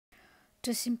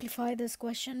To simplify this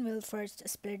question, we'll first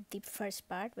split the first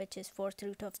part, which is 4th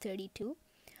root of 32.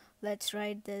 Let's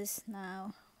write this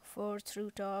now. 4th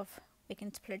root of, we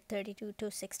can split 32 to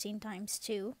 16 times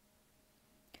 2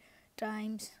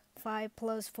 times 5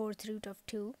 plus 4th root of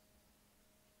 2.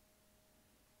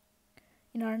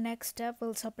 In our next step,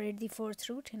 we'll separate the 4th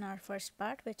root in our first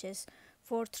part, which is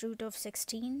 4th root of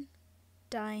 16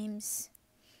 times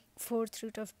 4th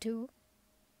root of 2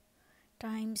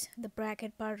 times the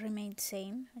bracket part remains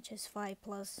same, which is 5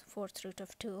 plus 4th root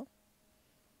of 2.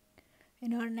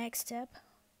 In our next step,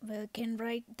 we can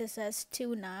write this as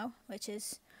 2 now, which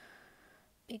is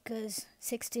because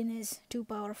 16 is 2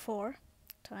 power 4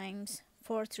 times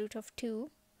 4th root of 2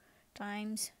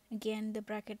 times, again the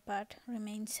bracket part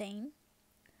remains same,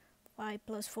 5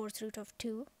 plus 4th root of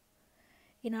 2.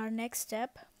 In our next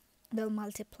step, we'll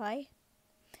multiply.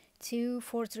 2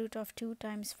 4th root of 2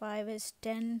 times 5 is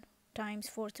 10 times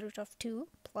 4th root of 2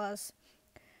 plus,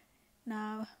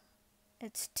 now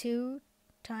it's 2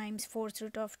 times 4th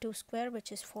root of 2 square,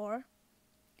 which is 4.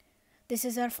 This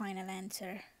is our final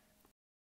answer.